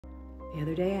The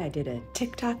other day I did a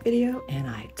TikTok video and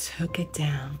I took it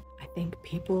down. I think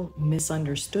people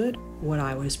misunderstood what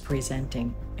I was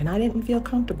presenting and I didn't feel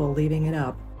comfortable leaving it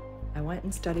up. I went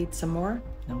and studied some more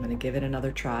and I'm going to give it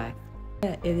another try.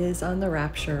 It is on the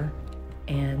rapture,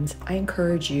 and I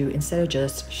encourage you, instead of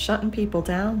just shutting people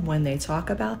down when they talk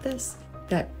about this,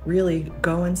 that really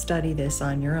go and study this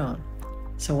on your own.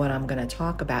 So what I'm going to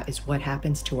talk about is what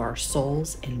happens to our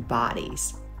souls and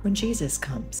bodies when Jesus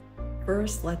comes.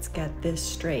 First, let's get this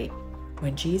straight.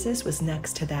 When Jesus was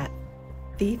next to that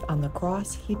thief on the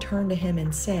cross, he turned to him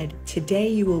and said, "Today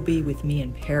you will be with me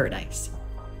in paradise."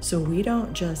 So we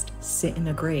don't just sit in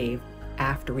a grave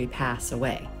after we pass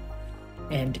away.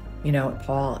 And you know,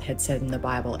 Paul had said in the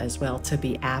Bible as well, to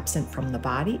be absent from the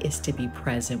body is to be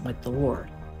present with the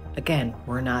Lord. Again,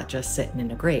 we're not just sitting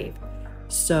in a grave.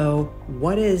 So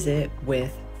what is it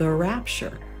with the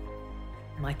rapture?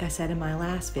 Like I said in my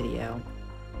last video,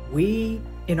 we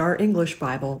in our English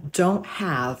Bible don't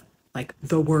have like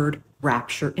the word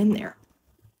rapture in there.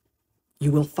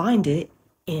 You will find it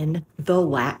in the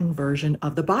Latin version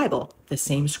of the Bible, the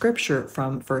same scripture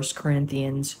from 1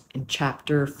 Corinthians in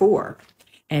chapter 4.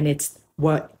 And it's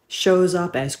what shows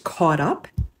up as caught up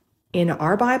in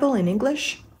our Bible in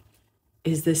English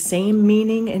is the same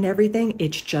meaning and everything.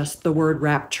 It's just the word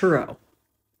rapturo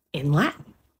in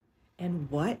Latin. And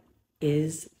what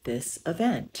is this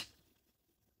event?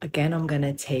 Again, I'm going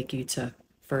to take you to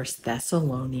 1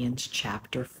 Thessalonians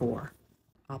chapter 4.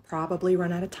 I'll probably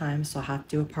run out of time, so I'll have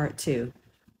to do a part 2.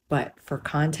 But for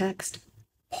context,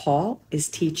 Paul is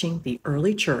teaching the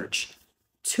early church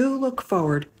to look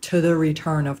forward to the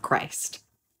return of Christ.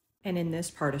 And in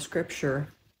this part of scripture,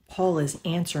 Paul is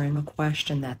answering a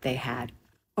question that they had.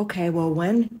 Okay, well,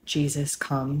 when Jesus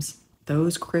comes,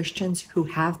 those Christians who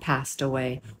have passed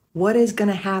away, what is going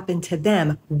to happen to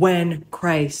them when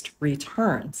Christ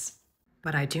returns?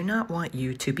 But I do not want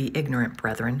you to be ignorant,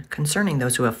 brethren, concerning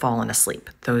those who have fallen asleep,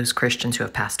 those Christians who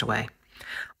have passed away,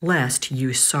 lest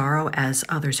you sorrow as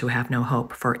others who have no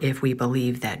hope. For if we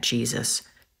believe that Jesus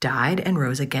died and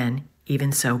rose again,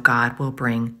 even so God will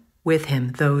bring with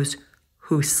him those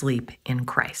who sleep in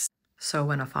Christ. So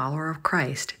when a follower of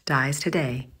Christ dies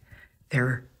today,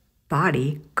 their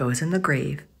body goes in the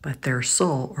grave, but their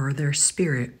soul or their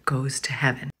spirit goes to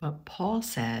heaven. But Paul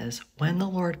says when the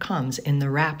Lord comes in the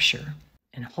rapture,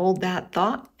 and hold that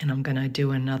thought, and I'm going to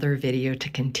do another video to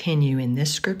continue in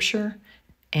this scripture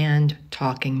and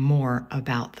talking more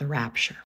about the rapture.